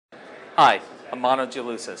Hi, I'm Mano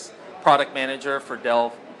Gelusis, Product Manager for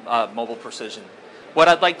Dell Mobile Precision. What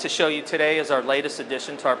I'd like to show you today is our latest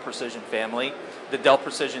addition to our Precision family, the Dell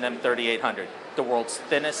Precision M3800, the world's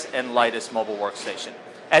thinnest and lightest mobile workstation.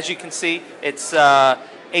 As you can see, it's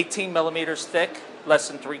 18 millimeters thick, less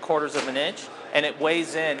than 3/4 of an inch, and it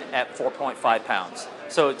weighs in at 4.5 pounds.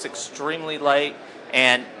 So it's extremely light,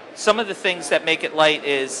 and some of the things that make it light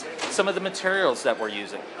is some of the materials that we're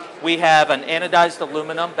using. We have an anodized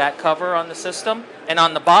aluminum back cover on the system, and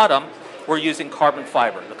on the bottom, we're using carbon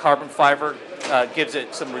fiber. The carbon fiber gives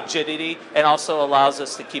it some rigidity and also allows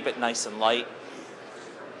us to keep it nice and light.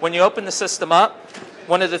 When you open the system up,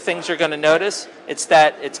 one of the things you're going to notice is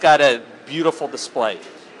that it's got a beautiful display.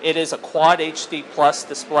 It is a Quad HD Plus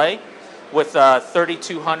display with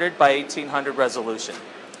 3200 by 1800 resolution.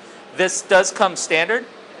 This does come standard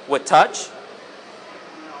with touch,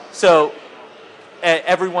 so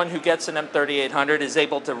everyone who gets an M3800 is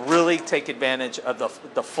able to really take advantage of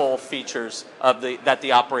the full features of that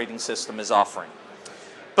the operating system is offering.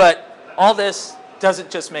 But all this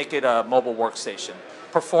doesn't just make it a mobile workstation.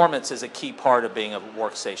 Performance is a key part of being a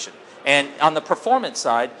workstation. And on the performance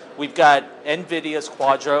side, we've got NVIDIA's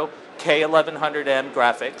Quadro K1100M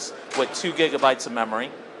graphics with 2 gigabytes of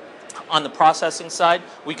memory. On the processing side,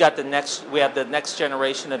 we have the next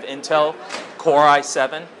generation of Intel Core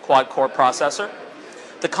i7 quad-core processor.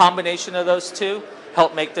 The combination of those two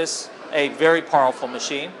help make this a very powerful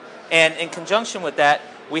machine. And in conjunction with that,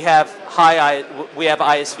 we have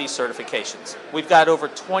ISV certifications. We've got over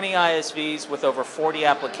 20 ISVs with over 40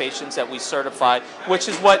 applications that we certify, which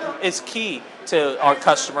is what is key to our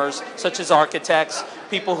customers, such as architects,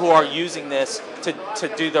 people who are using this to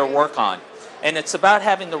do their work on. And it's about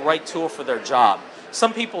having the right tool for their job.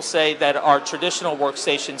 Some people say that our traditional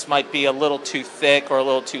workstations might be a little too thick or a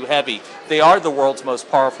little too heavy. They are the world's most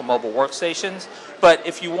powerful mobile workstations, but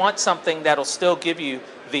if you want something that'll still give you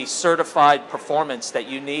the certified performance that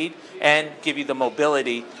you need and give you the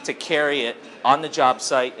mobility to carry it on the job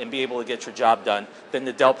site and be able to get your job done, then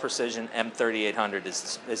the Dell Precision M3800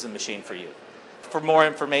 is a machine for you. For more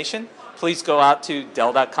information, please go out to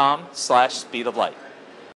dell.com/speedoflight.